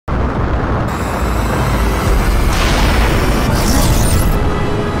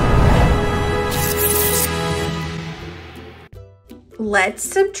Let's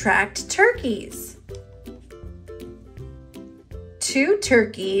subtract turkeys. 2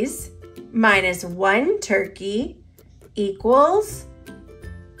 turkeys minus 1 turkey equals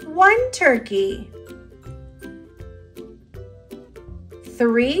 1 turkey.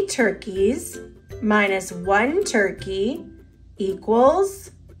 3 turkeys minus 1 turkey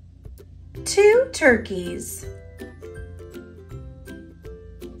equals 2 turkeys.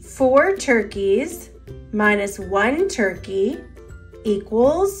 4 turkeys minus 1 turkey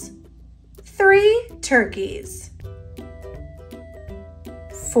equals 3 turkeys.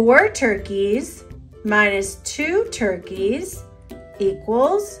 4 turkeys minus 2 turkeys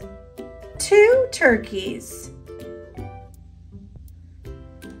equals 2 turkeys.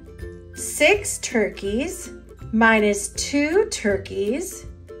 6 turkeys minus 2 turkeys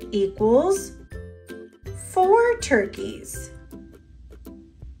equals 4 turkeys.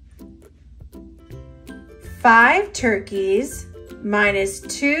 5 turkeys minus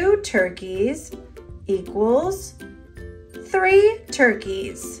 2 turkeys equals 3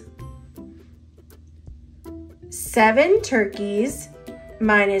 turkeys. 7 turkeys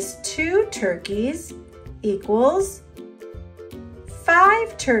minus 2 turkeys equals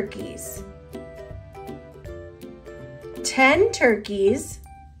 5 turkeys. 10 turkeys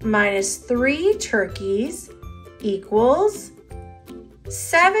minus 3 turkeys equals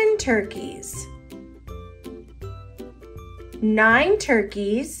 7 turkeys. 9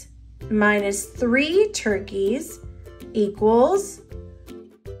 turkeys minus 3 turkeys equals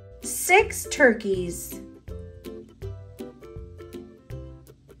 6 turkeys.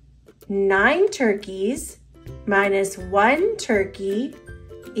 9 turkeys minus 1 turkey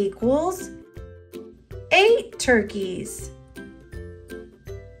equals 8 turkeys.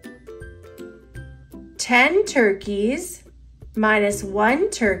 10 turkeys minus 1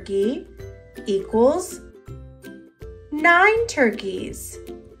 turkey equals 9 turkeys.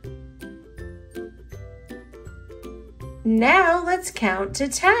 Now let's count to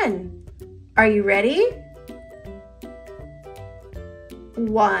 10. Are you ready?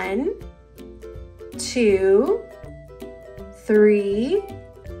 1, 2, 3,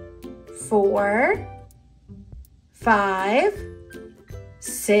 4, 5,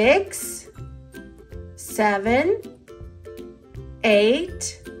 6, 7,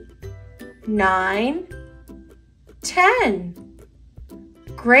 8, 9, 10.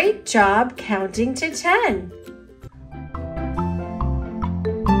 Great job counting to 10.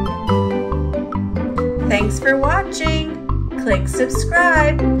 Thanks for watching. Click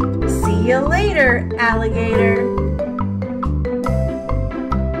subscribe. See you later, alligator.